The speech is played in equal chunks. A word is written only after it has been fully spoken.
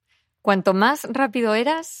Cuanto más rápido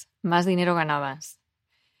eras, más dinero ganabas.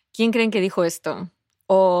 ¿Quién creen que dijo esto?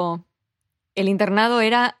 O el internado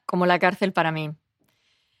era como la cárcel para mí.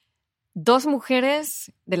 Dos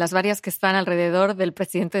mujeres de las varias que están alrededor del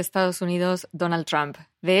presidente de Estados Unidos, Donald Trump.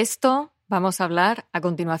 De esto vamos a hablar a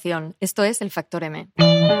continuación. Esto es el Factor M.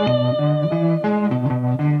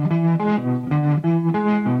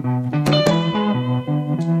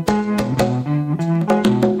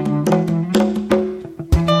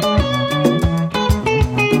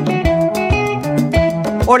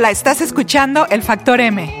 Hola, estás escuchando el Factor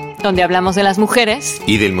M, donde hablamos de las mujeres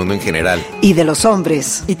y del mundo en general. Y de los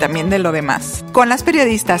hombres. Y también de lo demás. Con las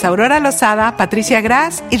periodistas Aurora Lozada, Patricia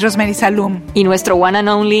Gras y Rosemary Salum. Y nuestro one and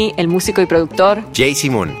only, el músico y productor, Jay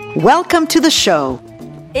Simón. Welcome to the show.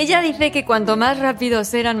 Ella dice que cuanto más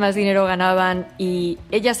rápidos eran, más dinero ganaban. Y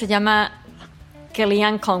ella se llama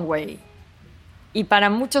Kellyanne Conway. Y para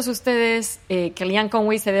muchos de ustedes, Kellyanne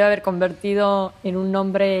Conway se debe haber convertido en un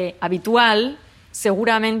nombre habitual.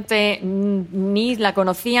 Seguramente ni la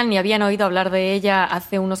conocían ni habían oído hablar de ella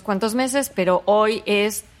hace unos cuantos meses, pero hoy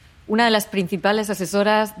es una de las principales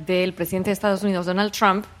asesoras del presidente de Estados Unidos, Donald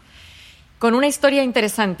Trump, con una historia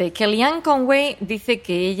interesante. Kellyanne Conway dice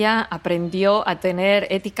que ella aprendió a tener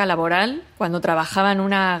ética laboral cuando trabajaba en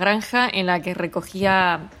una granja en la que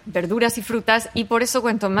recogía verduras y frutas, y por eso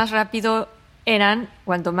cuanto más rápidos eran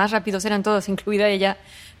todos, incluida ella,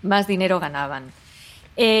 más dinero ganaban.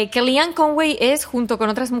 Kellyanne Conway es, junto con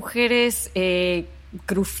otras mujeres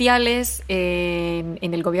cruciales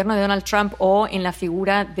en el gobierno de Donald Trump o en la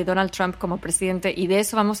figura de Donald Trump como presidente, y de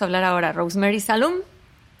eso vamos a hablar ahora. Rosemary Salum,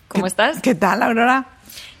 ¿cómo estás? ¿Qué tal, Aurora?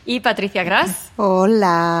 Y Patricia Gras.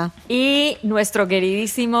 Hola. Y nuestro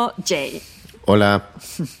queridísimo Jay. Hola.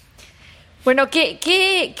 Bueno,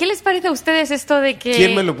 ¿qué les parece a ustedes esto de que...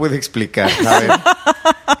 ¿Quién me lo puede explicar? A ver.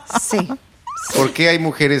 Sí. ¿Por qué hay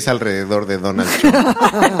mujeres alrededor de Donald Trump?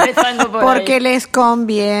 Empezando por Porque ahí. les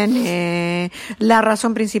conviene. La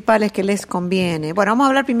razón principal es que les conviene. Bueno, vamos a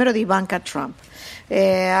hablar primero de Ivanka Trump.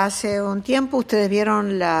 Hace un tiempo ustedes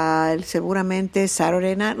vieron seguramente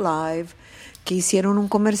Saturday Night Live, que hicieron un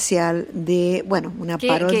comercial de, una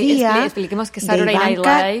parodia. Expliquemos que Saturday Night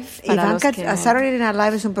Live. Saturday Night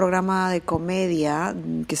Live es un programa de comedia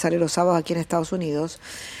que sale los sábados aquí en Estados Unidos.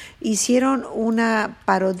 Hicieron una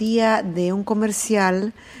parodia de un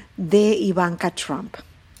comercial de Ivanka Trump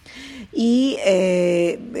y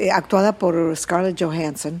actuada por Scarlett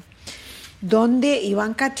Johansson, donde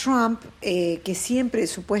Ivanka Trump, que siempre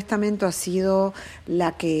supuestamente ha sido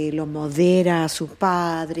la que lo modera a su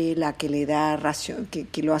padre, la que le da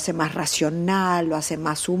que lo hace más racional, lo hace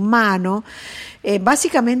más humano,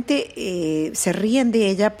 básicamente se ríen de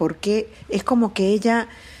ella porque es como que ella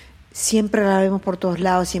siempre la vemos por todos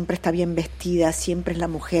lados, siempre está bien vestida, siempre es la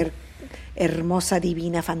mujer hermosa,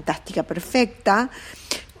 divina, fantástica, perfecta,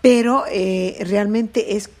 pero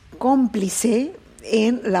realmente es cómplice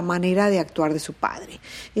en la manera de actuar de su padre.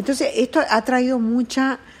 Entonces, esto ha traído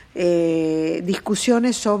muchas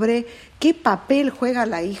discusiones sobre qué papel juega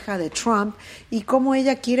la hija de Trump y cómo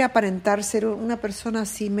ella quiere aparentar ser una persona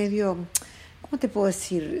así medio... ¿Cómo te puedo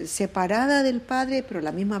decir? Separada del padre, pero a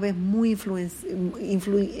la misma vez muy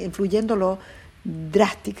influyéndolo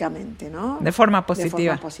drásticamente, ¿no? De forma positiva. De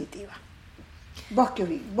forma positiva.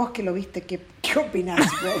 Vos que lo viste, ¿qué opinás,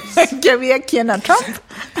 Rose? ¿Qué vi aquí en Trump?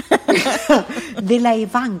 De la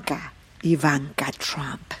Ivanka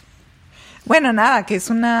Trump. Bueno, nada, que es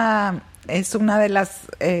una de las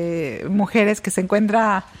mujeres que se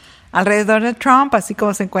encuentra alrededor de Trump, así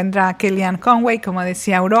como se encuentra Kellyanne Conway, como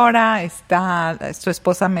decía Aurora, está su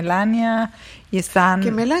esposa Melania y están... Que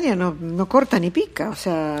Melania no corta ni pica, o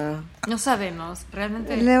sea... No sabemos,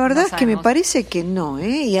 realmente. La verdad no es que me sabemos. parece que no,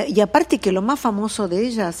 ¿eh? Y aparte que lo más famoso de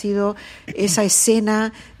ella ha sido esa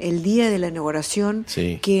escena el día de la inauguración,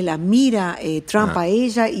 sí, que la mira Trump a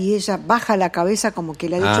ella y ella baja la cabeza como que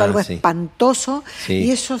le ha dicho algo sí, espantoso, sí,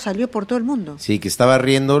 y eso salió por todo el mundo. Sí, que estaba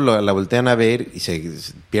riendo, la voltean a ver y se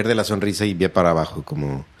pierde la sonrisa y ve para abajo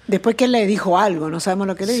como... Después que él le dijo algo, no sabemos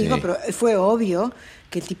lo que le Sí. dijo, pero fue obvio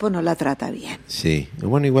que el tipo no la trata bien. Sí,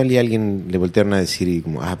 bueno, igual y alguien le voltearon a decir y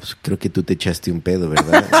como, pues creo que tú te echaste un pedo,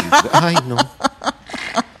 ¿verdad? Y, ay, no.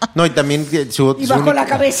 No, y también bajó la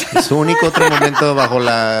cabeza. Su único otro momento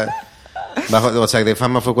o sea, de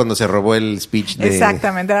fama fue cuando se robó el speech de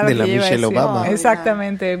la Michelle Obama.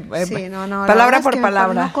 Exactamente. Sí, palabra por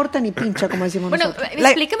palabra. No corta ni pincha, como decimos Bueno, nosotros.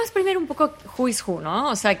 expliquemos primero un poco who is who, ¿no?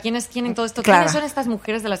 O sea, ¿quiénes tienen todo esto? Claro. ¿Quiénes son estas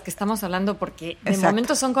mujeres de las que estamos hablando? Porque de Exacto.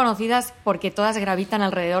 momento son conocidas porque todas gravitan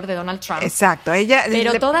alrededor de Donald Trump. Exacto.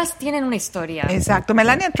 Pero todas tienen una historia. Exacto.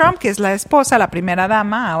 Melania Trump, que es la esposa, la primera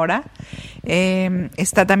dama ahora.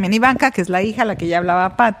 Está también Ivanka, que es la hija, la que ya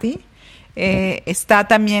hablaba Patty. Está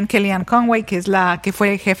también Kellyanne Conway, que es la que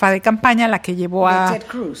fue jefa de campaña, la que llevó a... De Ted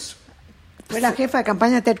Cruz. Fue la jefa de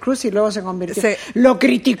campaña de Ted Cruz y luego se convirtió. Lo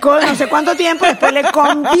criticó no sé cuánto tiempo, después le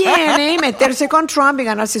conviene meterse con Trump y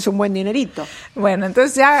ganarse un buen dinerito. Bueno,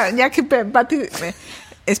 entonces ya que Pati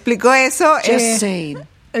explicó eso, Just saying.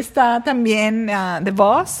 está también The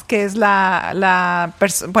Boss, que es una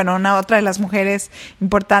otra de las mujeres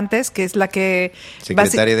importantes, que es la que...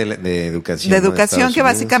 Secretaria de Educación. De ¿no? Educación, que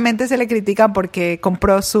Estados básicamente se le critica porque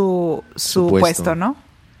compró su puesto, ¿no?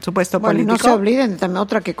 Su puesto político. No se olviden también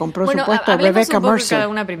otra que compró su puesto, Rebecca Mercer. Cada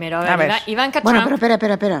una primero. A ver. Ivanka Trump. Bueno, pero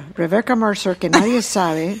espera. Rebecca Mercer, que nadie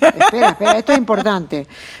sabe. Espera, esto es importante.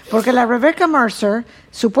 Porque la Rebecca Mercer,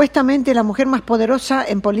 supuestamente la mujer más poderosa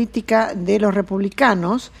en política de los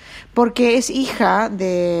republicanos, porque es hija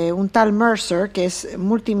de un tal Mercer, que es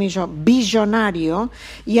billonario,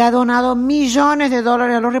 y ha donado millones de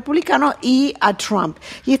dólares a los republicanos y a Trump.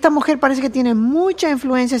 Y esta mujer parece que tiene mucha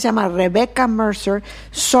influencia, se llama Rebecca Mercer,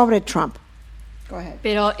 sobre Trump.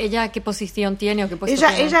 Pero ella, ¿qué posición tiene o qué puesto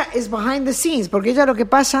tiene? Ella es behind the scenes, porque ella lo que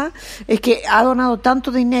pasa es que ha donado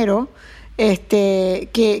tanto dinero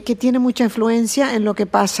que tiene mucha influencia en lo que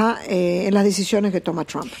pasa en las decisiones que toma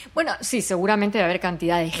Trump. Bueno, sí, seguramente debe haber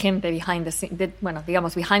cantidad de gente behind the scenes,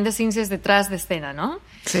 behind the scenes es detrás de escena, ¿no?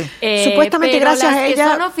 Sí. Supuestamente pero gracias las a que ella...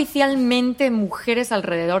 son oficialmente mujeres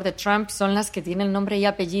alrededor de Trump son las que tienen nombre y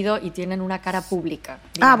apellido y tienen una cara pública.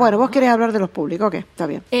 Digamos, bueno, vos ¿no? querés hablar de los públicos, ok, está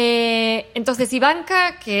bien. Entonces,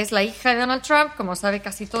 Ivanka, que es la hija de Donald Trump, como sabe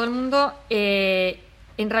casi todo el mundo,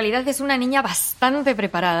 en realidad es una niña bastante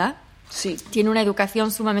preparada. Sí. Tiene una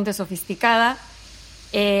educación sumamente sofisticada,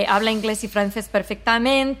 habla inglés y francés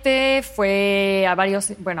perfectamente, fue a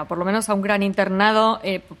por lo menos a un gran internado,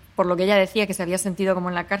 por lo que ella decía que se había sentido como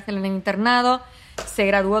en la cárcel en el internado, se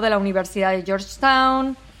graduó de la Universidad de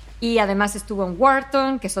Georgetown y además estuvo en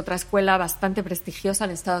Wharton, que es otra escuela bastante prestigiosa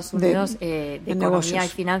en Estados Unidos de economía negocios. y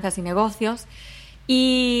finanzas y negocios.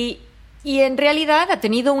 Y en realidad ha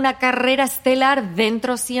tenido una carrera estelar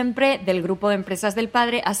dentro siempre del grupo de empresas del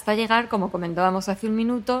padre hasta llegar, como comentábamos hace un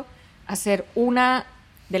minuto, a ser una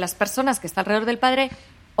de las personas que está alrededor del padre.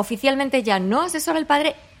 Oficialmente ya no asesora al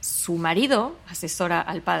padre, su marido asesora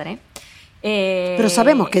al padre. Pero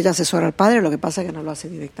sabemos que ella asesora al padre, lo que pasa es que no lo hace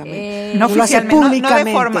directamente. No lo hace oficialmente,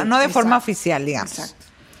 públicamente. no de forma oficial, digamos. Exacto.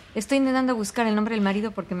 Estoy intentando buscar el nombre del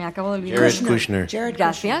marido porque me acabo de olvidar. Jared Kushner.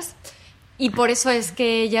 Gracias. Y por eso es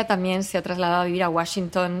que ella también se ha trasladado a vivir a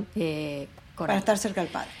Washington Para estar cerca del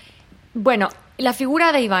padre. Bueno, la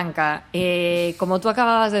figura de Ivanka, como tú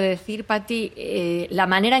acababas de decir, Patti, la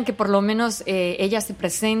manera en que por lo menos ella se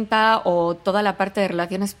presenta o toda la parte de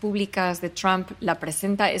relaciones públicas de Trump la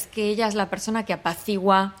presenta es que ella es la persona que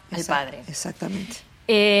apacigua al padre. Exactamente.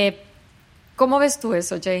 ¿Cómo ves tú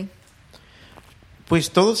eso, Jay? Pues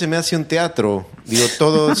todo se me hace un teatro.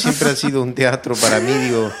 Todo siempre ha sido un teatro para mí,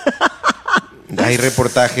 Hay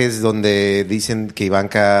reportajes donde dicen que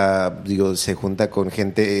Ivanka, se junta con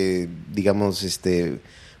gente,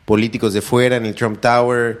 políticos de fuera en el Trump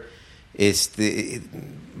Tower.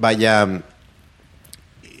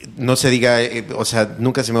 No se diga,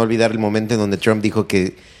 nunca se me va a olvidar el momento en donde Trump dijo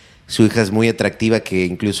que su hija es muy atractiva, que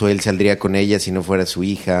incluso él saldría con ella si no fuera su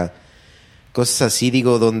hija. Cosas así,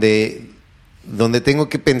 donde tengo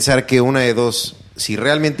que pensar que una de dos, si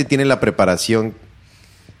realmente tiene la preparación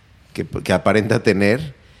que aparenta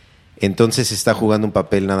tener, entonces está jugando un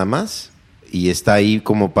papel nada más y está ahí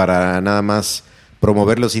como para nada más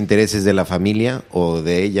promover los intereses de la familia o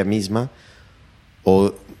de ella misma,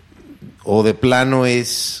 o de plano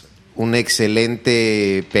es un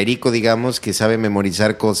excelente perico, que sabe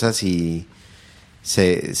memorizar cosas y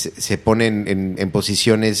se pone en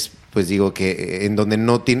posiciones, que en donde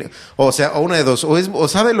no tiene, o una de dos, o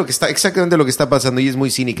sabe exactamente lo que está pasando y es muy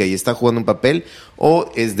cínica y está jugando un papel, o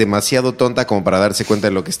es demasiado tonta como para darse cuenta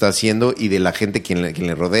de lo que está haciendo y de la gente quien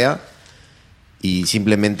le rodea y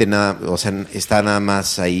simplemente está nada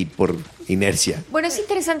más ahí por inercia. Bueno, es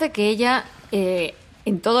interesante que ella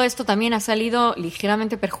en todo esto también ha salido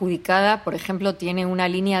ligeramente perjudicada. Por ejemplo, tiene una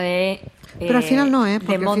línea de pero al final no,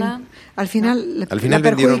 de moda. Al final la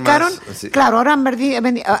perjudicaron. Más, claro, ahora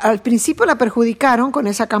al principio la perjudicaron con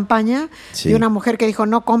esa campaña de una mujer que dijo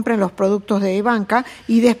no compren los productos de Ivanka,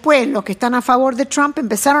 y después los que están a favor de Trump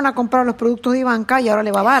empezaron a comprar los productos de Ivanka y ahora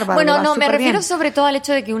le va bárbaro. Bueno, no, me refiero sobre todo al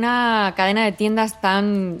hecho de que una cadena de tiendas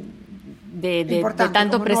tan de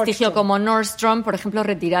tanto prestigio como Nordstrom, por ejemplo,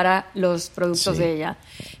 retirara los productos de ella.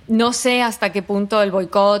 No sé hasta qué punto el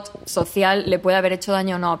boicot social le puede haber hecho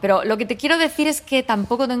daño o no, pero lo que te quiero decir es que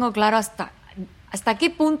tampoco tengo claro hasta qué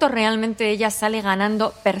punto realmente ella sale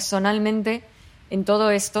ganando personalmente en todo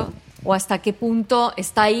esto, o hasta qué punto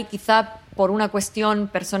está ahí quizá por una cuestión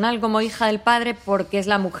personal como hija del padre, porque es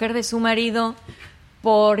la mujer de su marido,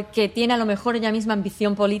 porque tiene a lo mejor ella misma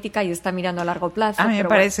ambición política y está mirando a largo plazo. A mí me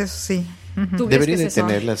parece eso, sí. ¿Tú crees Debería que de es eso?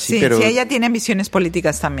 tenerla, sí, Sí, pero... sí, ella tiene ambiciones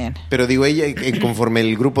políticas también. Pero digo, ella, conforme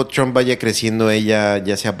el grupo Trump vaya creciendo, ella,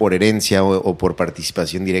 ya sea por herencia o por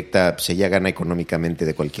participación directa, pues ella gana económicamente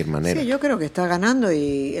de cualquier manera. Sí, yo creo que está ganando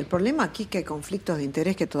y el problema aquí es que hay conflictos de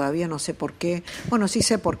interés que todavía no sé por qué. Bueno, sí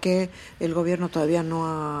sé por qué el gobierno todavía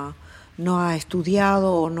no ha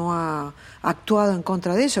estudiado o no ha actuado en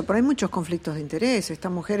contra de eso, pero hay muchos conflictos de interés. Esta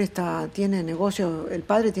mujer tiene negocios, el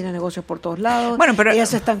padre tiene negocios por todos lados, Bueno, pero ella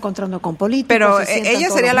se está encontrando con políticos. Pero se sienta en ella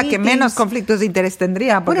todos sería los la que meetings. menos conflictos de interés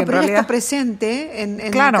tendría, porque Bueno, pero en ella realidad... está presente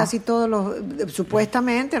en Claro. casi todos los,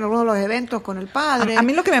 supuestamente, en algunos de los eventos con el padre. A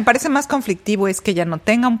mí lo que me parece más conflictivo es que ella no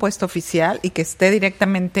tenga un puesto oficial y que esté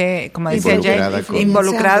directamente, como decía Involucrada Jay, con-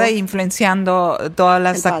 involucrada e influenciando todas El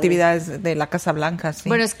las padre. actividades de la Casa Blanca. Sí.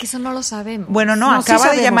 Bueno, es que eso no lo sabemos. Bueno, no, No, sí acaba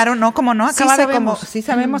de sabemos. llamar, no, como no, Sí acaba de sabemos. como, sí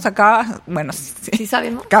sabemos, acaba, bueno, sí, ¿Sí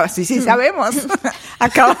sabemos? sí sabemos,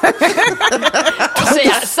 acaba, O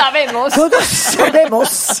sea, sabemos. Todos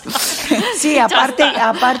sabemos. Sí,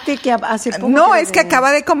 aparte que hace poco... no, creo es que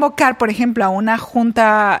acaba de convocar, por ejemplo, a una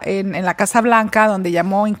junta en la Casa Blanca donde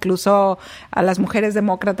llamó incluso a las mujeres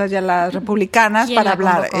demócratas y a las republicanas ¿Quién para la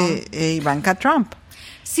hablar, convocó? Ivanka Trump.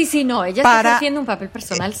 Sí, no, ella Para- está ejerciendo un papel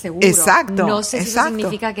personal seguro. exacto, No sé si eso exacto.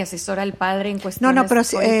 significa que asesora al padre en cuestiones No, pero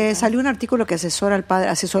políticas. salió un artículo que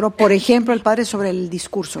asesoró, por ejemplo, al padre sobre el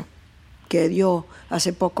discurso que dio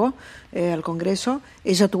hace poco al Congreso.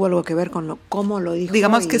 Ella tuvo algo que ver con cómo lo dijo.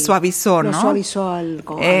 Digamos y que suavizó, lo ¿no? suavizó al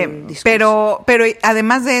discurso. Pero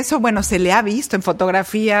además de eso, bueno, se le ha visto en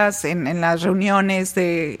fotografías, en las reuniones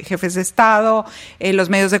de jefes de Estado, los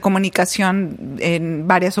medios de comunicación en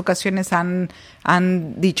varias ocasiones han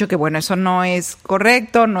dicho que, bueno, eso no es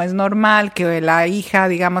correcto, no es normal, que la hija,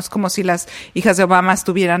 digamos, como si las hijas de Obama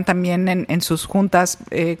estuvieran también en sus juntas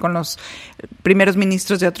con los primeros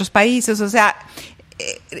ministros de otros países, o sea...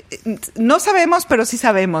 no sabemos, pero sí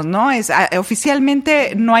sabemos, ¿no?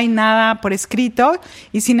 Oficialmente no hay nada por escrito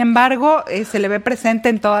y sin embargo se le ve presente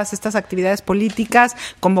en todas estas actividades políticas,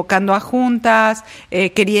 convocando a juntas,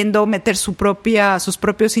 queriendo meter sus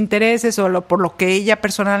propios intereses o por lo que ella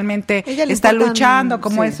personalmente Ella le está importan- luchando,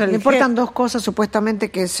 como sí, eso. le importan dos cosas supuestamente,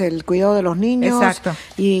 que es el cuidado de los niños. Exacto.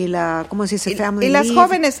 Y la, ¿cómo se dice? Family Y las leave.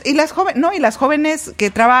 jóvenes jóvenes que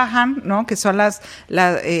trabajan, ¿no? Que son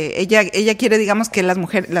ella quiere, digamos, que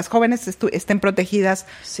las jóvenes estén protegidas.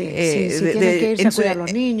 Sí, tienen que irse a cuidar a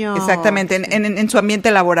los niños. Exactamente, en su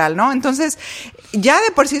ambiente laboral, ¿no? Entonces, ya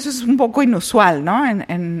de por sí eso es un poco inusual, ¿no?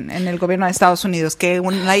 En el gobierno de Estados Unidos, que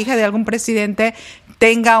la hija de algún presidente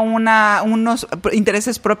tenga unos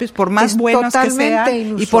intereses propios, por más Es buenos que totalmente sean y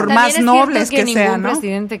inusual. por También más es nobles cierto que ningún sean, ¿no?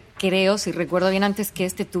 presidente, creo, si recuerdo bien antes, que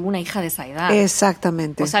tuvo una hija de esa edad.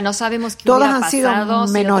 Exactamente. O sea, no sabemos qué Todas hubiera han sido pasado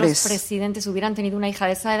si menores. otros presidentes hubieran tenido una hija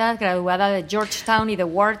de esa edad, graduada de Georgetown y de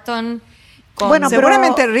Wharton. Bueno, pero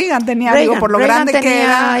seguramente Reagan tenía, digo, por lo Reagan grande que tenía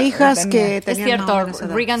era. hijas tenía. que Es tenían cierto, más o menos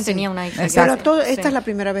edad. Reagan Sí. tenía una hija. Exacto. Pero esta Sí. es la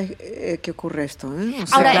primera vez que ocurre esto. O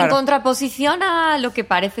sea, Ahora, claro. en contraposición a lo que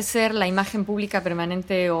parece ser la imagen pública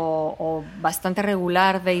permanente o bastante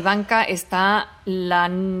regular de Ivanka, está la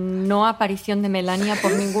no aparición de Melania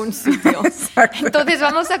por ningún sitio. Entonces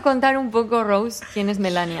vamos a contar un poco, Rose, quién es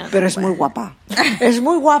Melania. pero es muy guapa. Es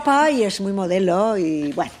muy guapa y es muy modelo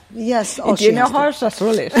y bueno, ella es Tiene Ocean ojos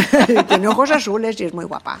azules. State. Tiene ojos azules y es muy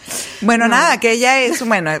guapa. Bueno, nada, que ella es,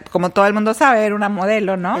 bueno, como todo el mundo sabe, era una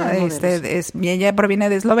modelo, ¿no? Era modelo, Y ella proviene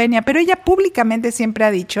de Eslovenia, pero ella públicamente siempre ha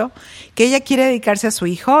dicho que ella quiere dedicarse a su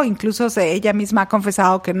hijo, incluso ella misma ha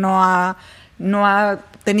confesado que no ha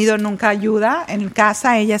tenido nunca ayuda en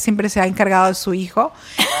casa, ella siempre se ha encargado de su hijo.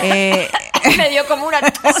 Me dio como una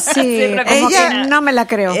tos. Sí, siempre como como que no me la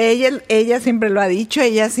creo. Ella siempre lo ha dicho,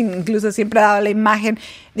 incluso siempre ha dado la imagen,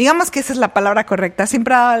 digamos que esa es la palabra correcta,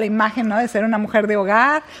 siempre ha dado la imagen, ¿no? De ser una mujer de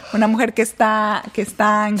hogar, una mujer que está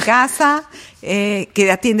en casa, que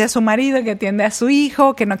atiende a su marido, que atiende a su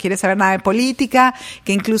hijo, que no quiere saber nada de política,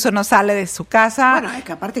 que incluso no sale de su casa. Bueno, es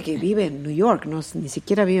que aparte que vive en New York, ni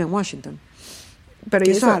siquiera vive en Washington. pero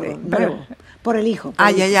Que eso, eso es algo nuevo. Por el hijo. por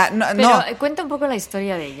el hijo. no, Pero no. Cuenta un poco la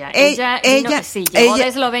historia de ella. Ella- Llegó de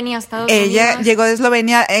Eslovenia a Estados Ella Unidos. llegó de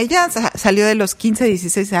Eslovenia, ella salió de los 15,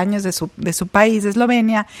 16 años de su país, de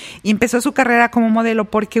Eslovenia, y empezó su carrera como modelo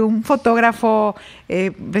porque un fotógrafo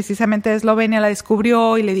precisamente de Eslovenia la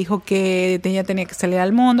descubrió y le dijo que ella tenía que salir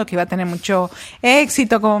al mundo, que iba a tener mucho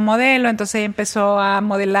éxito como modelo, entonces ella empezó a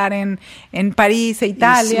modelar en París e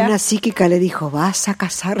Italia. Y una psíquica le dijo, vas a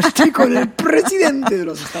casarte con el presidente de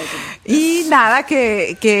los Estados Unidos. Y nada,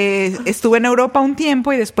 que estuvo en Europa un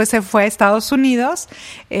tiempo y después se fue a Estados Unidos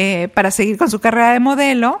para seguir con su carrera de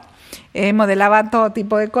modelo. Modelaba todo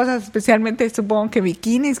tipo de cosas, especialmente supongo que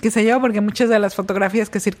bikinis, qué sé yo, porque muchas de las fotografías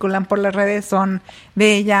que circulan por las redes son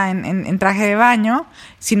de ella en traje de baño,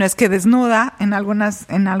 si no es que desnuda en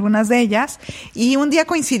algunas de ellas. Y un día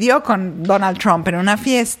coincidió con Donald Trump en una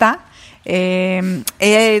fiesta.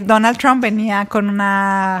 Donald Trump venía con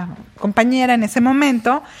una compañera en ese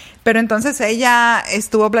momento, pero entonces ella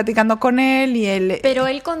estuvo platicando con él y él... Pero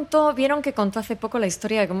él vieron que contó hace poco la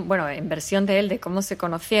historia, en versión de él, de cómo se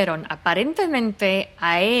conocieron. Aparentemente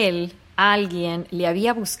a él, alguien le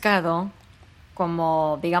había buscado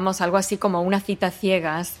como, digamos, algo así como una cita a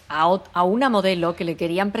ciegas a una modelo que le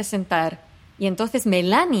querían presentar, y entonces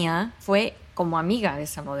Melania fue como amiga de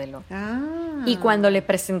esa modelo. Y cuando le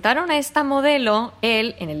presentaron a esta modelo,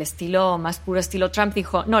 él, en el estilo más puro estilo Trump,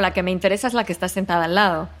 dijo, no, la que me interesa es la que está sentada al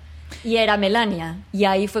lado. Y era Melania. Y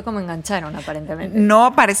ahí fue como engancharon, aparentemente.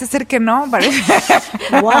 No, parece ser que no.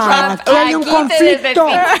 Wow, aquí hay un conflicto.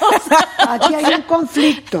 Aquí hay un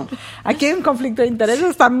conflicto. Aquí hay un conflicto de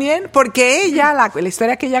intereses también, porque ella, la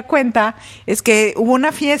historia que ella cuenta es que hubo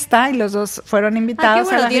una fiesta y los dos fueron invitados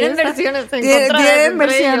a la tienen fiesta. versiones encontradas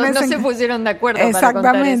entre ellos, no se pusieron de acuerdo para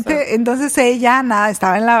contar eso. Exactamente. Entonces ella,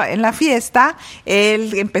 estaba en la fiesta.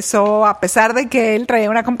 Él empezó, a pesar de que él traía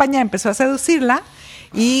una compañía, empezó a seducirla.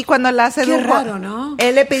 Y cuando la sedujo, qué raro, ¿no?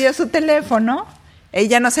 Él le pidió su teléfono.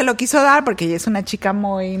 Ella no se lo quiso dar porque ella es una chica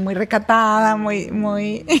muy, muy recatada,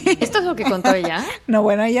 muy... ¿Esto es lo que contó ella? No,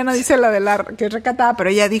 bueno, ella no dice lo de que es recatada, pero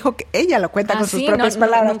ella dijo que ella lo cuenta con sus propias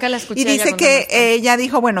palabras. Nunca la escuché. Y dice que ella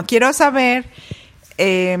dijo, bueno, quiero saber...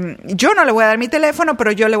 yo no le voy a dar mi teléfono,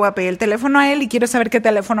 pero yo le voy a pedir el teléfono a él y quiero saber qué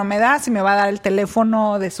teléfono me da, si me va a dar el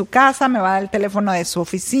teléfono de su casa, me va a dar el teléfono de su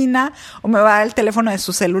oficina o me va a dar el teléfono de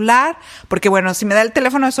su celular, porque bueno, si me da el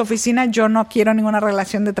teléfono de su oficina yo no quiero ninguna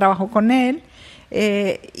relación de trabajo con él,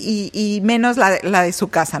 y menos la de su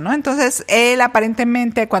casa, ¿no? Entonces él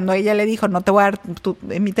aparentemente, cuando ella le dijo, no te voy a dar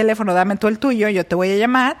mi teléfono, dame tú el tuyo, yo te voy a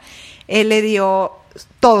llamar, él le dio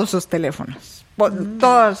todos sus teléfonos.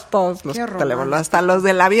 Todos los teléfonos, hasta los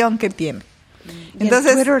del avión que tiene.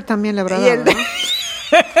 Entonces, el Twitter también le habrá dado, ¿no?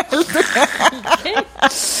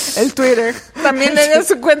 El Twitter. También le dio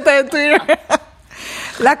su cuenta de Twitter.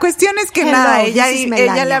 La cuestión es que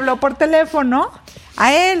ella le habló por teléfono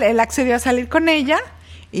a él accedió a salir con ella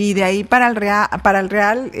y de ahí para el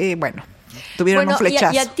Real, bueno, tuvieron un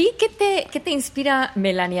flechazo. ¿Y a ti qué te inspira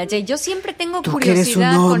Melania J? Yo siempre tengo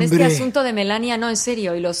curiosidad con este asunto de Melania, no, en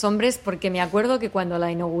serio, y los hombres, porque me acuerdo que cuando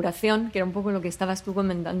la inauguración, que era un poco lo que estabas tú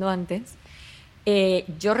comentando antes,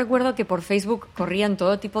 yo recuerdo que por Facebook corrían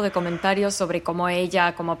todo tipo de comentarios sobre cómo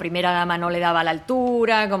ella, como primera dama, no le daba la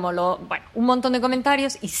altura, un montón de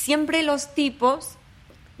comentarios, y siempre los tipos,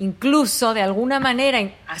 incluso de alguna manera,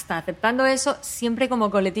 hasta aceptando eso, siempre como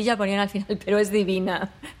coletilla ponían al final, pero es divina,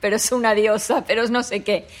 pero es una diosa, pero es no sé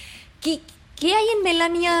qué. ¿Qué hay en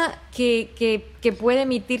Melania que puede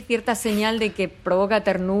emitir cierta señal de que provoca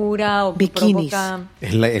ternura o que provoca...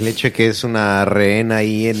 El hecho de que es una rehén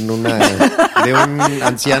ahí de un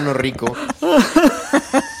anciano rico.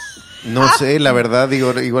 No sé, la verdad,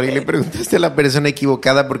 digo, igual y le preguntaste a la persona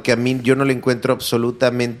equivocada, porque a mí yo no le encuentro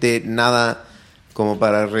absolutamente nada como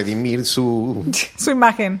para redimir su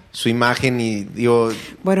imagen. Su imagen, y digo...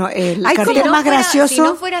 Bueno, el cartel más gracioso... Si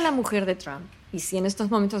no fuera la mujer de Trump, y si en estos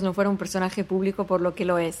momentos no fuera un personaje público por lo que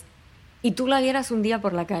lo es, y tú la vieras un día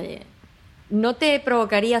por la calle, ¿no te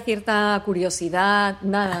provocaría cierta curiosidad,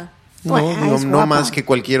 nada? No más que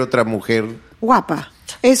cualquier otra mujer. Guapa.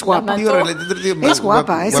 Es guapa. Es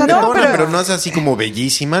guapa. Pero no es así como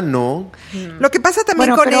bellísima, no. Lo que pasa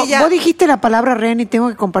también con ella... Vos dijiste la palabra rehén y tengo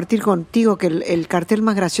que compartir contigo que el cartel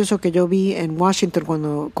más gracioso que yo vi en Washington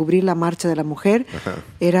cuando cubrí la marcha de la mujer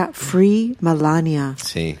era Free Melania.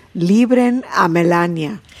 Sí. Libren a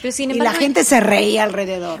Melania. Pero sin y embargo, la gente se reía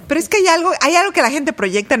alrededor. Pero es que hay algo que la gente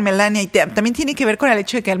proyecta en Melania y también tiene que ver con el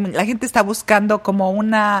hecho de que la gente está buscando como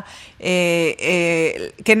una...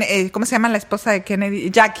 ¿cómo se llama la esposa de Kennedy?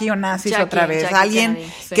 Jackie Onassis otra vez. Jackie alguien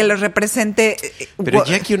Kennedy, sí, que los represente. Pero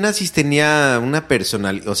Jackie Onassis tenía una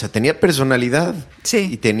personalidad, tenía personalidad. Sí.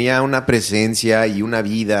 Y tenía una presencia y una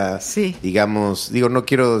vida, sí, digamos, no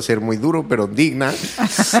quiero ser muy duro, pero digna.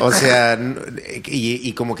 O sea,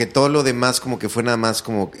 y como que todo lo demás como que fue nada más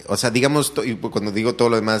como, digamos, cuando digo todo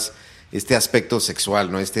lo demás, este aspecto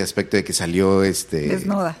sexual, ¿no? Este aspecto de que salió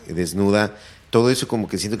desnuda. Todo eso como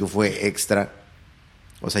que siento que fue extra.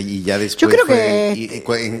 Y ya después yo creo que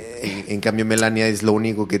en cambio Melania es lo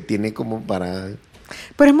único que tiene como para...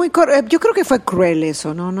 Pero es yo creo que fue cruel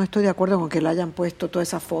eso, ¿no? No estoy de acuerdo con que le hayan puesto todas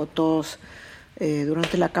esas fotos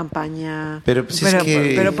durante la campaña. Pero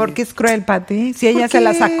 ¿por qué es cruel, Pati? Si ella se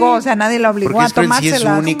la sacó, o sea, nadie la obligó a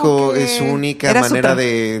tomársela. Es su única manera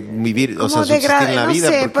de vivir, o sea, subsistir en la vida.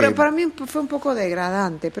 No sé, porque... pero para mí fue un poco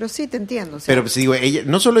degradante, pero sí te entiendo. O sea. Pero pues digo, ella,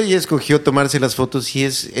 no solo ella escogió tomarse las fotos,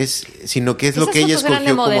 sino que es lo que ella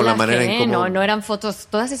escogió como la manera en cómo... No eran fotos,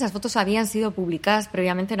 todas esas fotos habían sido publicadas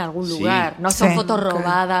previamente en algún lugar, no son fotos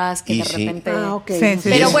robadas que de repente...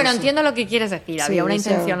 Pero bueno, entiendo lo que quieres decir, había una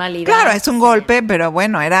intencionalidad. Claro, es un golpe, pero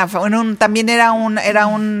bueno, también era un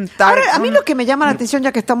Ahora, a mí lo que me llama la atención,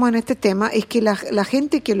 ya que estamos en este tema, es que la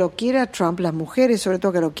gente que lo quiere a Trump, las mujeres sobre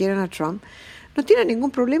todo que lo quieren a Trump, no tienen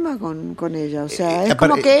ningún problema con ella. O sea, es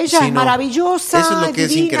como que ella es maravillosa, eso es lo que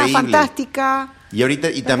divina, es fantástica. Y ahorita,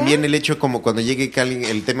 y también el hecho como cuando llegue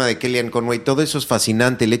el tema de Kellyanne Conway, todo eso es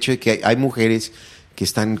fascinante, el hecho de que hay mujeres que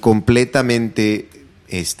están completamente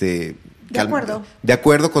de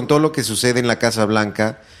acuerdo con todo lo que sucede en la Casa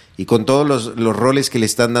Blanca y con todos los roles que le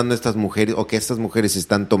están dando a estas mujeres o que estas mujeres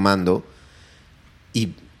están tomando.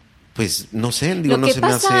 Y pues no sé, digo, no se me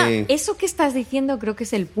hace... Eso que estás diciendo creo que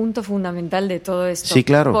es el punto fundamental de todo esto. Sí,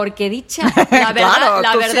 claro. Porque la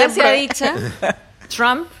verdad sea dicha,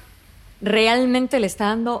 Trump realmente le está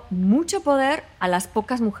dando mucho poder a las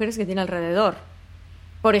pocas mujeres que tiene alrededor.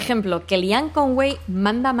 Por ejemplo, Kellyanne Conway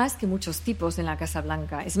manda más que muchos tipos en la Casa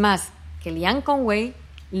Blanca. Es más, Kellyanne Conway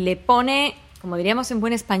le pone, como diríamos en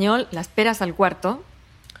buen español, las peras al cuarto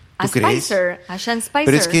a Spicer, a Sean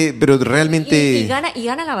Spicer. Pero realmente... Y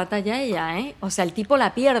gana la batalla ella, ¿eh? O sea, el tipo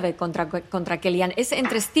la pierde contra Kellyanne. Es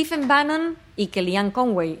entre Stephen Bannon y Kellyanne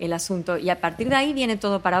Conway el asunto. Y a partir de ahí viene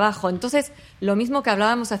todo para abajo. Entonces, lo mismo que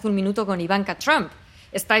hablábamos hace un minuto con Ivanka Trump.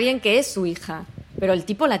 Está bien que es su hija, pero el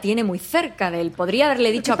tipo la tiene muy cerca de él. Podría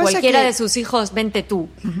haberle dicho a cualquiera de sus hijos, vente tú,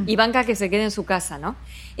 Ivanka que se quede en su casa, ¿no?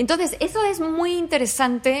 Entonces, eso es muy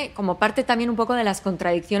interesante, como parte también un poco de las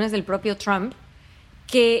contradicciones del propio Trump,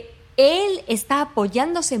 que él está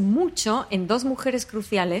apoyándose mucho en dos mujeres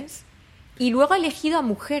cruciales y luego ha elegido a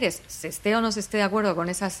mujeres, se esté o no se esté de acuerdo con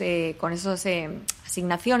esas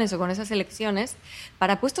asignaciones o con esas elecciones,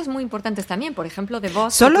 para puestos muy importantes también. Por ejemplo, de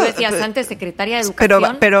Vos, que tú decías antes, secretaria de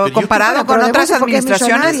Educación. Pero comparado con otras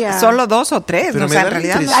administraciones, solo 2 o 3. O sea, en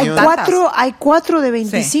realidad hay 4 de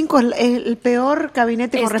 25, es el peor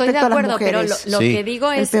gabinete con respecto a las mujeres. Pero lo que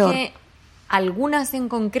digo es que algunas en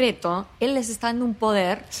concreto, él les está dando un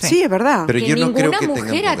poder. Sí, es verdad. Pero que yo no ninguna creo que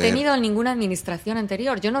mujer ha tenido en ninguna administración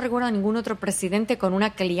anterior. Yo no recuerdo a ningún otro presidente con una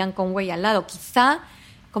Kellyanne Conway al lado. Quizá,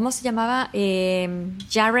 ¿cómo se llamaba?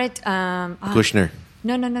 Jared... Kushner.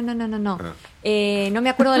 No. No me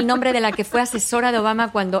acuerdo del nombre de la que fue asesora de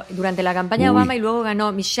Obama durante la campaña de Obama y luego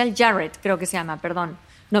ganó. Michelle Jarrett, creo que se llama, perdón.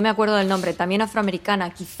 No me acuerdo del nombre, también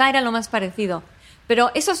afroamericana. Quizá era lo más parecido.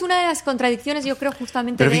 Pero eso es una de las contradicciones, yo creo,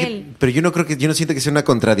 justamente de él. Pero yo no siento que sea una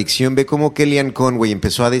contradicción. Ve cómo Kellyanne Conway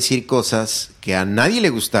empezó a decir cosas que a nadie le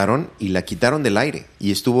gustaron y la quitaron del aire.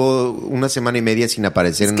 Y estuvo 1 semana y media sin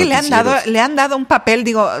aparecer en noticieros. Le han dado un papel,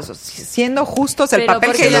 digo, siendo justos, el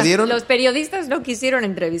papel que le dieron. Los periodistas no quisieron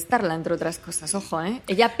entrevistarla, entre otras cosas. Ojo, ¿eh?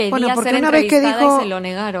 Ella pedía ser una vez que entrevistada dijo y se lo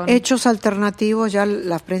negaron. Hechos alternativos, ya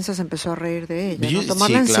la prensa se empezó a reír de ella. No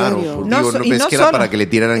tomarla en serio. Es que era para que le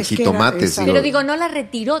tiraran jitomates. Pero digo, no la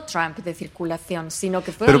retiró Trump de circulación, sino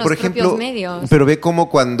que fueron los propios medios. Pero ve cómo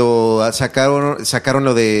cuando sacaron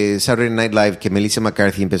lo de Saturday Night Live, que Melissa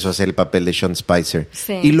McCarthy empezó a hacer el papel de Sean Spicer.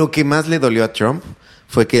 Sí. Y lo que más le dolió a Trump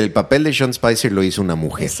fue que el papel de Sean Spicer lo hizo una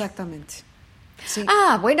mujer. Exactamente. Sí.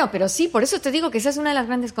 Bueno, pero sí, por eso te digo que esa es una de las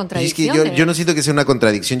grandes contradicciones. Y es que yo no siento que sea una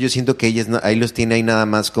contradicción, yo siento que ellas ahí los tiene ahí nada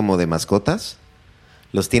más como de mascotas.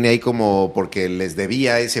 Los tiene ahí como porque les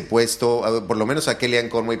debía ese puesto, por lo menos a Kellyanne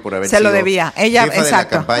Conway por haber sido lo debía. Ella, jefa de la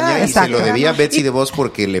campaña y se lo debía a Betsy DeVos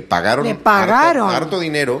porque le pagaron harto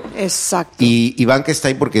dinero. Exacto. Y Ivanka está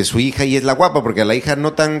ahí porque es su hija y es la guapa, porque a la hija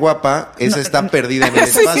no tan guapa, esa está perdida en el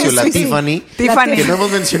espacio. La Tiffany, que no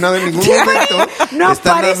hemos mencionado en ningún momento,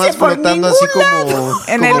 está nada más flotando así como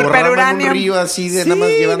en el rama en un río, así de nada más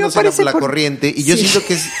llevándose la corriente. Y yo siento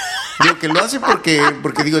que es... Digo que lo hace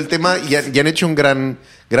porque digo, el tema, ya han hecho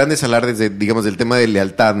grandes alardes del tema de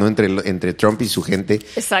lealtad, ¿no? Entre Trump y su gente.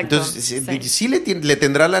 Exacto. Entonces, sí le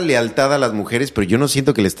tendrá la lealtad a las mujeres, pero yo no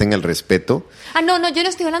siento que les tenga el respeto. No, yo no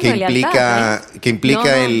estoy hablando de lealtad. Que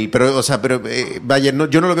implica vaya,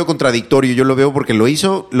 yo no lo veo contradictorio, yo lo veo porque lo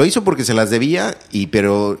hizo porque se las debía,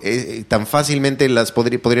 pero tan fácilmente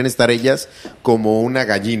podrían estar ellas como una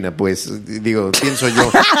gallina, pues, digo, pienso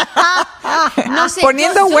yo. No sé,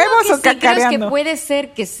 poniendo huevos o cacareando. Creo que puede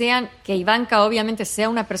ser que Ivanka obviamente sea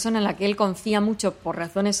una persona en la que él confía mucho por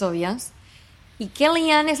razones obvias, y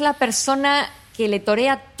Kellyanne es la persona que le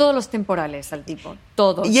torea todos los temporales al tipo,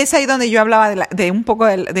 todos. Y es ahí donde yo hablaba de un poco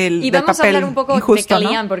del y vamos papel a hablar un poco injusto, de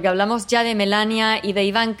Kellyanne, ¿no? porque hablamos ya de Melania y de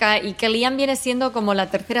Ivanka, y Kellyanne viene siendo como la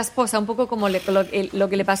tercera esposa, un poco como lo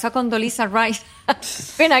que le pasó a Condoleezza Rice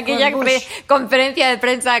en aquella conferencia de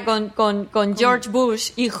prensa con George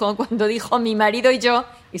Bush, hijo, cuando dijo mi marido y yo,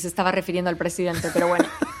 y se estaba refiriendo al presidente, pero bueno,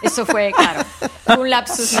 eso fue, claro, un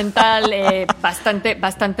lapsus mental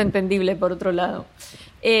bastante entendible por otro lado.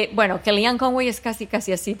 Bueno, Kellyanne Conway es casi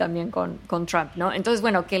así también con Trump, ¿no? Entonces,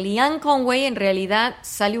 bueno, Kellyanne Conway en realidad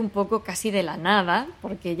sale un poco casi de la nada,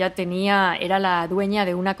 porque ella era la dueña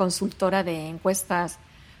de una consultora de encuestas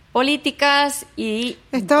políticas y,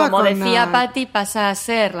 como decía Patty, pasa a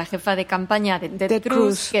ser la jefa de campaña de Ted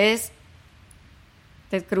Cruz,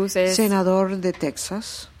 Ted Cruz es senador de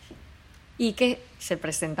Texas. Y que se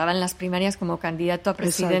presentaba en las primarias como candidato a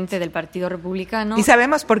presidente del Partido Republicano. Y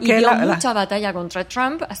sabemos por qué. Y dio mucha batalla contra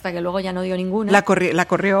Trump hasta que luego ya no dio ninguna. La corrió.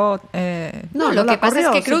 No, lo que pasa es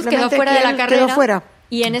que Cruz quedó fuera de la carrera. Quedó fuera.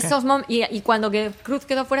 Y en esos y cuando Cruz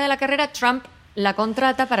quedó fuera de la carrera, Trump la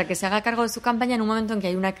contrata para que se haga cargo de su campaña en un momento en que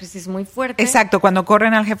hay una crisis muy fuerte. Exacto, cuando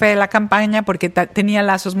corren al jefe de la campaña porque tenía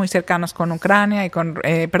lazos muy cercanos con Ucrania y con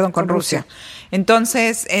Rusia.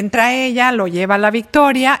 Entonces entra ella, lo lleva a la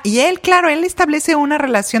victoria y él establece una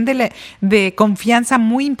relación de confianza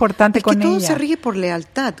muy importante con ella. Todo se rige por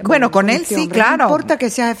lealtad. Con él sí, claro. No importa que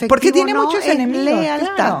sea efectivo, porque tiene muchos enemigos.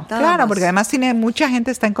 Lealtad. Claro, porque además mucha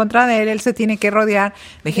gente está en contra de él. Él se tiene que rodear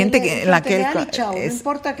de gente no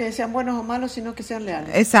importa que sean buenos o malos, sino que sean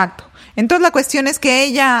leales. Exacto. Entonces la cuestión es que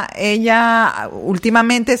ella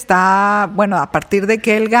últimamente está, a partir de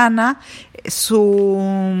que él gana,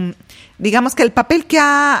 digamos que el papel que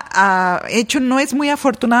ha hecho no es muy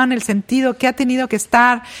afortunado en el sentido que ha tenido que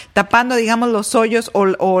estar tapando, digamos, los hoyos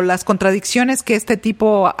o las contradicciones que este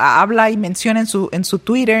tipo habla y menciona en su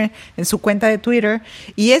Twitter, en su cuenta de Twitter,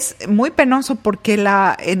 y es muy penoso porque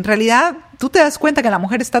en realidad tú te das cuenta que la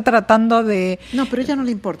mujer está tratando de... No, pero ella no le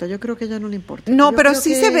importa, yo creo que ella no le importa. No, pero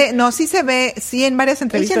sí se ve, sí en varias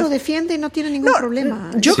entrevistas. Ella lo defiende y no tiene ningún problema.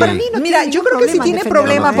 Para mí yo creo que sí tiene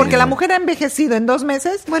problema porque la mujer ha envejecido en 2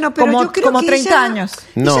 meses pero yo creo como que 30 años.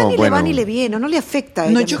 Ella ni le va ni le viene, no le afecta a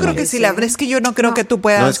ella. No, yo creo que sí, la verdad es que yo no creo que tú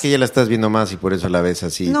puedas... No, es que ya la estás viendo más y por eso la ves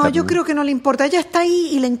así. No, también. yo creo que no le importa. Ella está ahí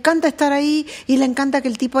y le encanta estar ahí y le encanta que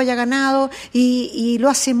el tipo haya ganado y lo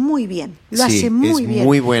hace muy bien. Lo hace muy bien. Es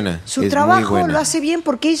muy buena. Su trabajo lo hace bien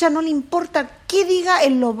porque a ella no le importa qué diga,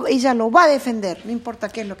 ella lo va a defender, no importa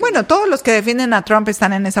qué es lo que diga. Todos los que defienden a Trump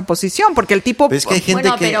están en esa posición porque el tipo... Pero es que hay gente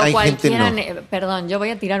hay cualquiera, gente no. Perdón, yo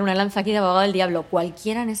voy a tirar una lanza aquí de abogado del diablo.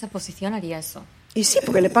 Cualquiera en esa posición haría eso. Y sí,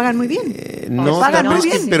 porque le pagan muy bien.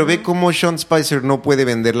 Pero ve cómo Sean Spicer no puede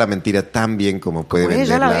vender la mentira tan bien como puede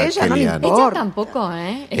venderla ella no le importa. Ella tampoco,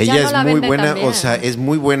 Ella no es muy buena, también. es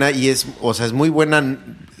muy buena y es muy buena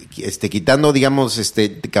quitando, digamos,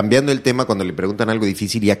 cambiando el tema cuando le preguntan algo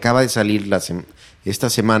difícil y acaba de salir esta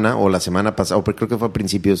semana o la semana pasada, o creo que fue a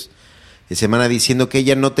principios de semana diciendo que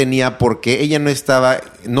ella no tenía ella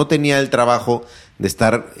no tenía el trabajo de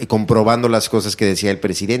estar comprobando las cosas que decía el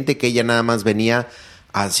presidente, que ella nada más venía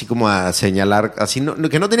así como a señalar, así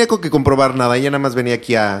que no tenía que comprobar nada, ella nada más venía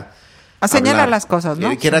aquí a señalar las cosas,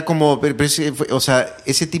 ¿no? Que era como, o sea,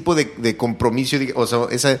 ese tipo de compromiso, o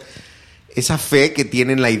sea, esa fe que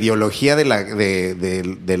tienen la ideología de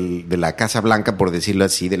la Casa Blanca, por decirlo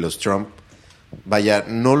así, de los Trump. Vaya,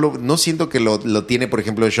 no siento que lo tiene, por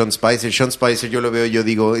ejemplo, Sean Spicer. Sean Spicer, yo lo veo, yo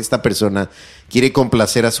digo, esta persona quiere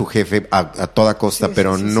complacer a su jefe a toda costa,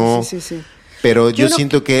 pero no... Sí. Pero yo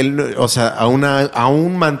siento que él, o sea,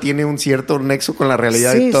 aún mantiene un cierto nexo con la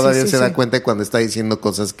realidad y todavía se da cuenta cuando está diciendo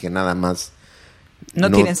cosas que nada más...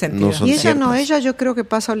 No tienen sentido. No son y ella ciertas. ella yo creo que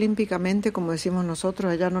pasa olímpicamente, como decimos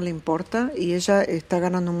nosotros, a ella no le importa y ella está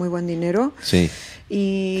ganando muy buen dinero. Sí.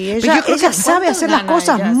 Y ella sabe hacer las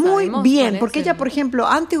cosas muy bien, porque ella, por ejemplo,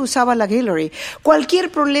 antes usaba la Hillary. Cualquier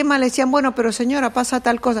problema le decían, bueno, pero señora, pasa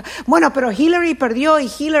tal cosa. Bueno, pero Hillary perdió y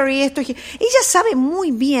Hillary esto. Ella sabe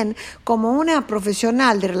muy bien, como una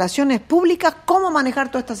profesional de relaciones públicas, cómo manejar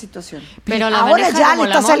toda esta situación. Pero ahora ya le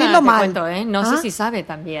está saliendo mal. No sé si sabe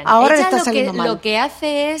también. Ahora ella le está saliendo mal. Lo que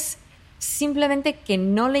hace es simplemente que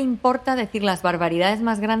no le importa decir las barbaridades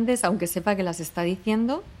más grandes, aunque sepa que las está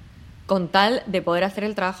diciendo, con tal de poder hacer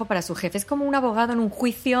el trabajo para su jefe. Es como un abogado en un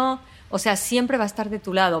juicio, o sea, siempre va a estar de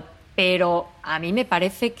tu lado, pero a mí me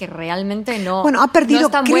parece que realmente no, ha perdido no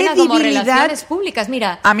es tan buena como credibilidad. Relaciones públicas.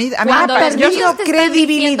 Mira, a mí cuando ha los perdido medios te están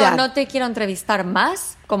credibilidad. diciendo, no te quiero entrevistar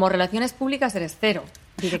más, como relaciones públicas eres cero.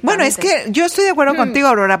 directamente. Bueno, es que yo estoy de acuerdo contigo,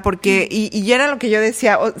 Aurora, porque, y era lo que yo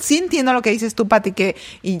decía, sí entiendo lo que dices tú, Pati,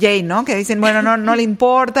 y Jay, ¿no? Que dicen, bueno, no le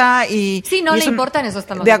importa y... Sí, no y le importa, en eso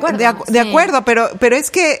estamos de de acuerdo. De acuerdo, pero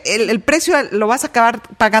es que el precio lo vas a acabar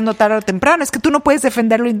pagando tarde o temprano, es que tú no puedes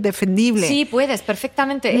defender lo indefendible. Sí, puedes,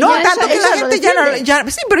 perfectamente. No, Ella- tanto que ella la lo gente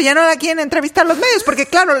defiende. sí, pero ya no la quieren entrevistar los medios, porque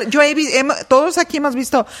claro, todos aquí hemos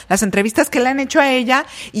visto las entrevistas que le han hecho a ella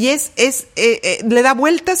y le da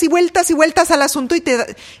vueltas y vueltas y vueltas al asunto y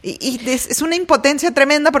es una impotencia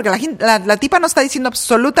tremenda porque la tipa no está diciendo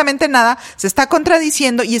absolutamente nada, se está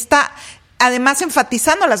contradiciendo y está además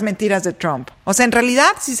enfatizando las mentiras de Trump. O sea, en realidad,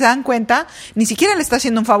 si se dan cuenta, ni siquiera le está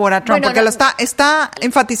haciendo un favor a Trump, Bueno, porque no, lo está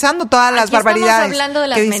enfatizando todas las Aquí barbaridades estamos hablando de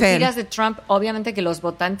las que dice mentiras él. de Trump. Obviamente que los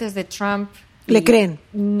votantes de Trump Le creen.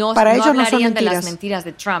 No, Para no ellos no son hablarían de las mentiras. mentiras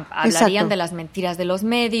de Trump, hablarían Exacto. de las mentiras de los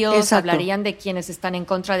medios, Exacto. hablarían de quienes están en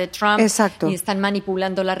contra de Trump Exacto. y están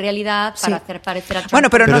manipulando la realidad para Sí. hacer parecer a Trump. Bueno,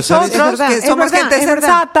 pero nosotros, Es verdad, que es somos verdad, gente es verdad.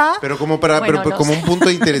 sensata... Pero como Bueno, no como sé. un punto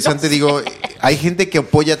interesante, digo, hay gente que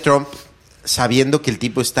apoya a Trump sabiendo que el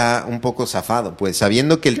tipo está un poco zafado, pues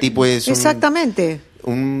sabiendo que el tipo es Exactamente.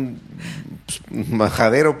 un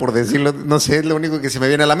majadero, por decirlo, no sé, es lo único que se me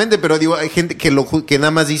viene a la mente, pero digo, hay gente que nada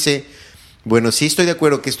más dice, bueno, sí estoy de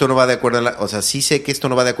acuerdo que esto no va de acuerdo o sea, sí sé que esto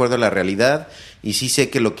no va de acuerdo a la realidad y sí sé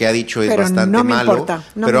que lo que ha dicho es Pero bastante no me malo, importa,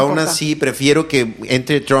 no pero me aún importa. así prefiero que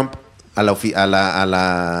entre Trump al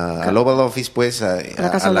Oval Office, pues, a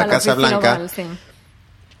la Casa A la oficina Blanca, oval, sí.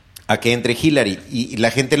 a que entre Hillary. Y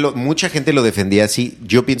la gente, mucha gente lo defendía así.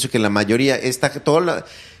 Yo pienso que la mayoría, toda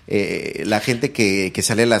la gente que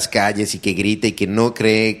sale a las calles y que grita y que no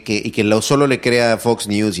cree, y que solo le cree a Fox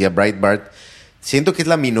News y a Breitbart, siento que es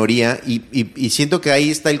la minoría y siento que ahí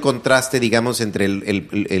está el contraste, digamos,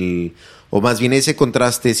 entre o más bien ese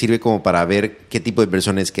contraste sirve como para ver qué tipo de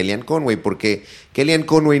persona es Kellyanne Conway, porque Kellyanne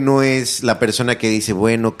Conway no es la persona que dice,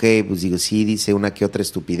 bueno, ok, pues digo, sí, dice una que otra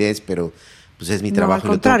estupidez, pero pues es mi trabajo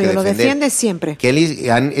No, al y lo tengo que contrario, lo defender. defiende siempre.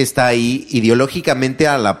 Kellyanne está ahí ideológicamente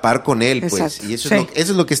a la par con él, pues, Exacto. y eso, Sí.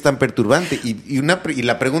 eso es lo que es tan perturbante. Y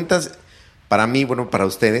la pregunta es, para mí, bueno, para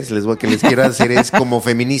ustedes, que les quiero hacer es, como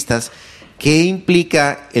feministas, ¿qué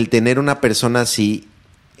implica el tener una persona así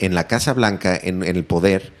en la Casa Blanca, en el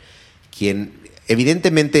poder, quien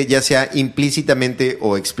evidentemente, ya sea implícitamente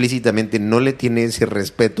o explícitamente, no le tiene ese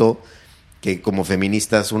respeto que como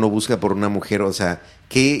feministas uno busca por una mujer? O sea,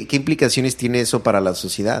 ¿qué implicaciones tiene eso para la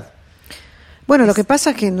sociedad? Bueno, lo que pasa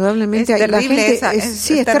es que indudablemente Es la terrible gente... esa,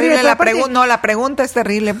 sí, es terrible pero la aparte- pregunta. No, la pregunta es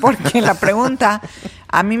terrible porque la pregunta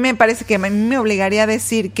a mí me parece que a mí me obligaría a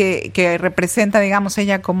decir que representa, digamos,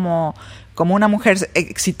 ella como una mujer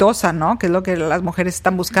exitosa, ¿no? Que es lo que las mujeres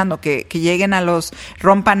están buscando, que lleguen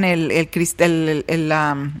rompan el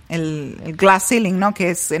glass ceiling, ¿no?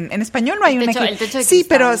 Que es en español no hay El un techo- el techo de sí,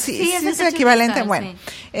 cristal. pero Sí, sí, es sí el es techo de equivalente. cristal, Bueno,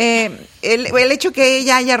 sí. el hecho que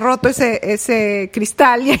ella haya roto ese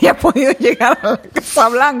cristal y haya podido llegar a la Casa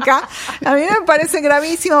Blanca, a mí me parece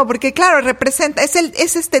gravísimo porque, claro, representa, es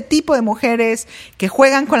este tipo de mujeres que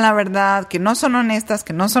juegan con la verdad, que no son honestas,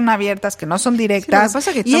 que no son abiertas, que no son directas. Sí, lo que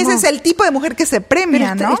pasa es que y ese estamos- es el tipo de mujer que se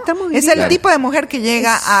premia, Pero ¿no? estamos Es el viviendo- tipo de mujer que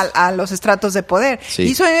llega a los estratos de poder. Sí.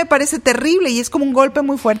 Y eso a mí me parece terrible y es como un golpe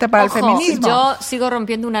muy fuerte para Ojo, el feminismo. yo sigo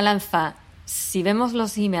rompiendo una lanza. Si vemos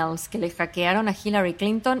los emails que le hackearon a Hillary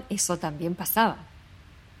Clinton, eso también pasaba.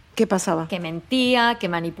 ¿Qué pasaba? Que mentía, que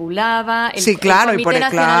manipulaba. Sí, claro, el y Comité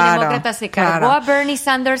Nacional claro, Demócrata se cargó claro. a Bernie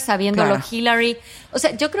Sanders sabiéndolo Claro. Hillary. O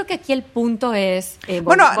sea, yo creo que aquí el punto es,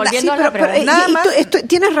 Bueno, volviendo sí, a la pregunta. nada más-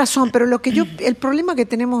 Tienes razón, pero el problema que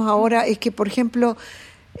tenemos ahora es que, por ejemplo,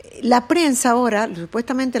 la prensa ahora,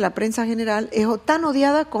 supuestamente la prensa general, es tan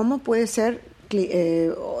odiada como puede ser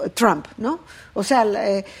Trump, ¿no? O sea,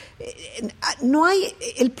 no hay.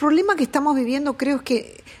 El problema que estamos viviendo, creo, es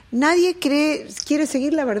que nadie quiere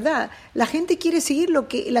seguir la verdad. La gente quiere seguir lo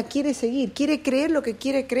que la quiere seguir, quiere creer lo que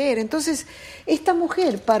quiere creer. Entonces, esta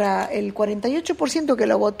mujer, para el 48% que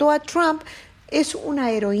lo votó a Trump, es una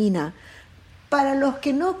heroína. Para los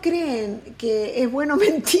que no creen que es bueno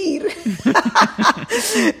mentir,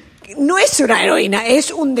 no es una heroína,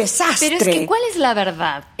 es un desastre. Pero es que, ¿cuál es la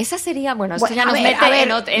verdad? Esa sería, bueno, esto Bueno, ya nos a mete ver,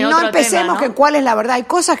 en otro no empecemos tema, ¿no? que cuál es la verdad. Hay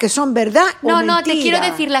cosas que son verdad o No, te mentira.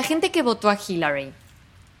 quiero decir, la gente que votó a Hillary,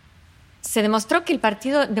 se demostró que el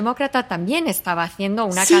Partido Demócrata también estaba haciendo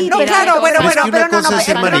una Sí, cantidad no, claro, de bueno, cosas. Pero es que una cosa es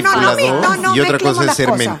ser manipulador y otra mezclemos cosa es las ser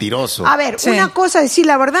cosas. mentiroso. A ver, Sí. una cosa es decir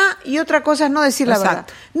la verdad y otra cosa es no decir la verdad.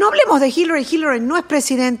 Exacto. No hablemos de Hillary. Hillary no es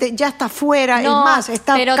presidente, ya está fuera, No, es más,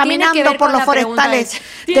 está pero tiene que caminando ver por con los la pregunta forestales de-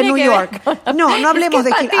 de tiene New que ver York. con la- No hablemos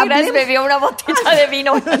es que de Pati Gras Hillary. bebió una botella de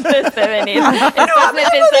vino antes de venir. Es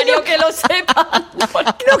necesario que lo sepan.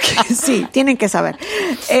 Lo que, sí, tienen que saber.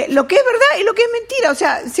 Lo que es verdad y lo que es mentira. O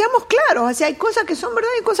sea, seamos claros. O sea, hay cosas que son verdad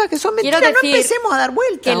y cosas que son Quiero mentiras. No decir empecemos a dar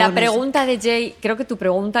vueltas. que la con eso. pregunta de Jay, creo que tu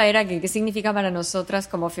pregunta era que qué significa para nosotras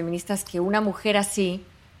como feministas que una mujer así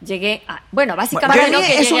llegue a... Bueno, básicamente Para no mí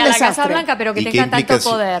que es llegue un a la Casa desastre. Blanca, pero que ¿Y qué tenga tanto implicaci-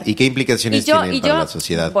 poder. y qué implicaciones tienen para la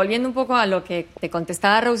sociedad? Volviendo un poco a lo que te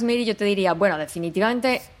contestaba Rosemary, yo te diría, bueno,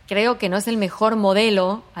 definitivamente creo que no es el mejor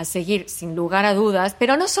modelo a seguir, sin lugar a dudas,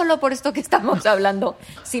 pero no solo por esto que estamos hablando,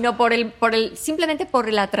 sino simplemente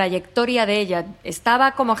por la trayectoria de ella.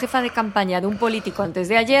 Estaba como jefa de campaña de un político antes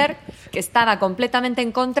de ayer que estaba completamente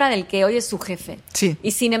en contra del que hoy es su jefe. Sí.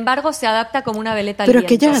 Y sin embargo se adapta como una veleta al Pero es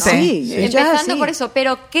que viento, ya ¿no? sí, ella Empezando sí. por eso,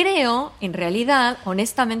 pero creo, en realidad,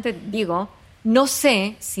 honestamente digo, no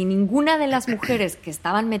sé si ninguna de las mujeres que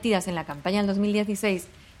estaban metidas en la campaña del 2016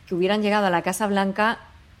 que hubieran llegado a la Casa Blanca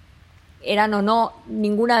eran o no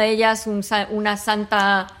ninguna de ellas una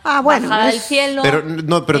santa bueno, bajada es- del cielo.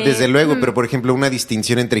 Pero desde luego, pero por ejemplo, una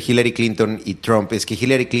distinción entre Hillary Clinton y Trump es que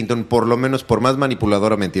Hillary Clinton, por lo menos, por más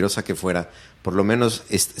manipuladora o mentirosa que fuera, por lo menos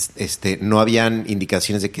no habían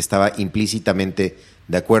indicaciones de que estaba implícitamente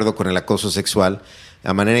de acuerdo con el acoso sexual,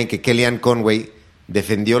 a manera en que Kellyanne Conway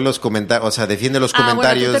defendió los comentarios, o sea, defiende los Bueno,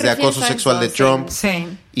 comentarios tú te de refieres acoso a sexual eso, de Trump sí.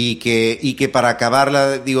 y que para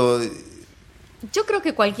acabarla, digo, Yo creo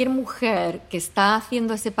que cualquier mujer que está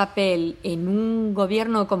haciendo ese papel en un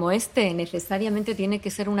gobierno como este necesariamente tiene que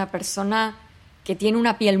ser una persona que tiene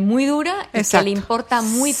una piel muy dura y Exacto. que le importa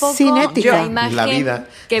muy poco Sin ética. la imagen La vida.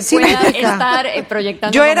 que Sin pueda ética. estar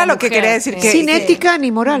proyectando. Yo era como lo que mujer. quería decir, que- Sin que- ética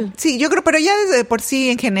ni moral. Sí, yo creo, pero ya desde por sí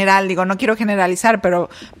en general, digo, no quiero generalizar, pero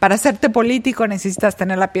para hacerte político necesitas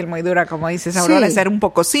tener la piel muy dura, como dices, Aurora, Sí. ser un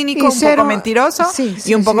poco cínico, Y un ser poco mentiroso sí,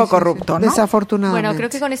 y un sí, poco sí, corrupto, sí. ¿no? Desafortunadamente. Bueno, creo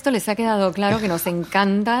que con esto les ha quedado claro que nos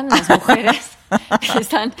encantan las mujeres que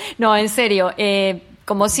están... No, en serio.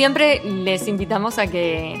 Como siempre, les invitamos a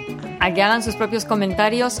que hagan sus propios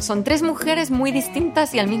comentarios. Son 3 mujeres muy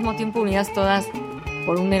distintas y al mismo tiempo unidas todas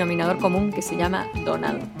por un denominador común que se llama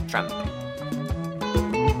Donald Trump.